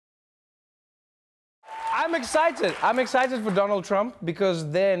I'm excited. I'm excited for Donald Trump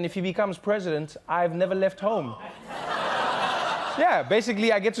because then if he becomes president, I've never left home. Yeah,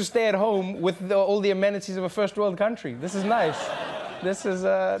 basically I get to stay at home with all the amenities of a first world country. This is nice. This is,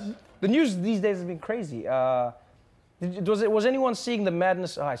 the news these days has been crazy. Was anyone seeing the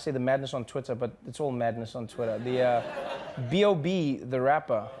madness? Oh, I say the madness on Twitter, but it's all madness on Twitter. The B.O.B, the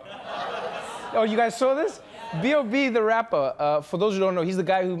rapper. Oh, you guys saw this? B.O.B, the rapper. For those who don't know, he's the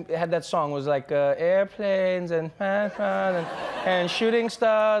guy who had that song. It was like airplanes and shooting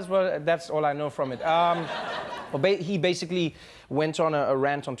stars. Well, that's all I know from it. He basically went on a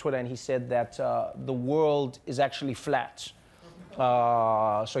rant on Twitter and he said that the world is actually flat.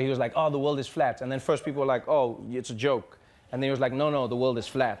 So he was like, oh, the world is flat. And then first people were like, oh, it's a joke. And then he was like, no, no, the world is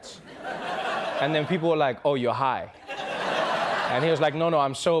flat. And then people were like, oh, you're high. And he was like, no, no,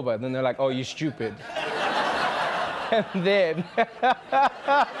 I'm sober. And then they're like, oh, you're stupid. And then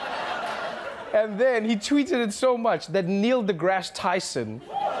he tweeted it so much that Neil deGrasse Tyson,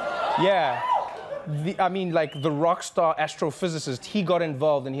 yeah, I mean, like the rock star astrophysicist, he got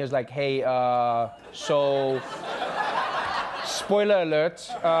involved and he was like, hey, so, spoiler alert,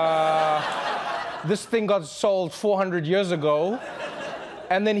 this thing got sold 400 years ago.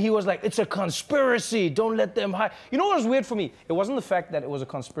 And then he was like, it's a conspiracy, don't let them hide. You know what was weird for me? It wasn't the fact that it was a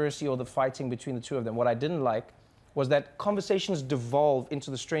conspiracy or the fighting between the two of them. What I didn't like was that conversations devolve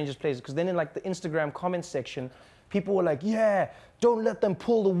into the strangest places. Because then in like the Instagram comment section, people were like, yeah, don't let them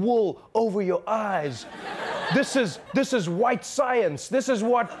pull the wool over your eyes. This is white science. This is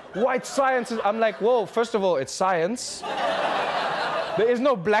what white science is. I'm like, whoa, first of all, it's science. There is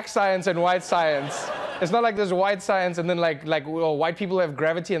no black science and white science. It's not like there's white science and then like well, white people have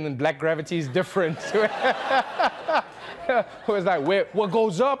gravity and then black gravity is different. It's like, what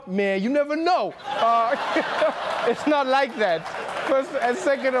goes up, man? You never know. It's not like that. First and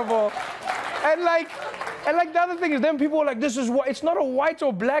second of all, and like the other thing is, then people are like, this is what, it's not a white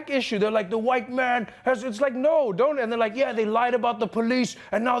or black issue. They're like, the white man has, it's like, no, don't. And they're like, yeah, they lied about the police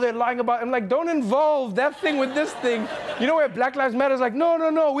and now they're lying about, I'm like, don't involve that thing with this thing. You know where Black Lives Matter is like, no,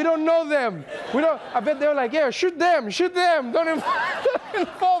 no, no, we don't know them. We don't, I bet they're like, yeah, shoot them. Don't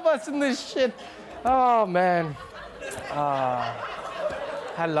involve us in this shit. Oh, man.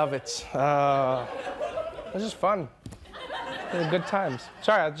 I love it. This is fun. Good times.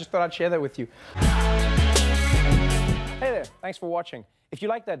 Sorry, I just thought I'd share that with you. Hey there, thanks for watching. If you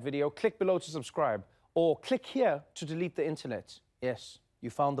like that video, click below to subscribe, or click here to delete the internet. Yes, you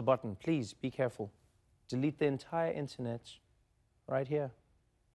found the button. Please, be careful. Delete the entire internet right here.